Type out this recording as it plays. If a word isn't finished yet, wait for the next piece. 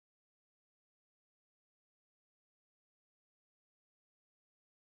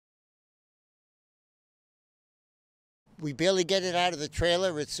We barely get it out of the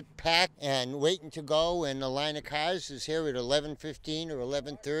trailer. It's packed and waiting to go, and the line of cars is here at 11:15 or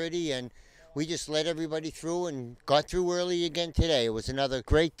 11:30, and we just let everybody through and got through early again today. It was another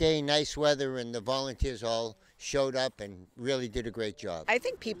great day, nice weather, and the volunteers all showed up and really did a great job. I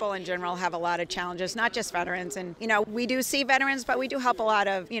think people in general have a lot of challenges, not just veterans. And, we do see veterans, but we do help a lot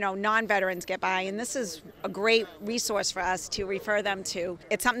of, non-veterans get by. And this is a great resource for us to refer them to.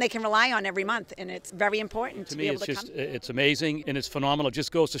 It's something they can rely on every month, and it's very important to be able to come. To me, it's amazing, and it's phenomenal. It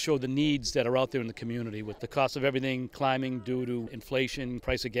just goes to show the needs that are out there in the community. With the cost of everything climbing due to inflation,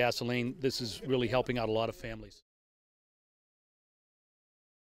 price of gasoline, this is really helping out a lot of families.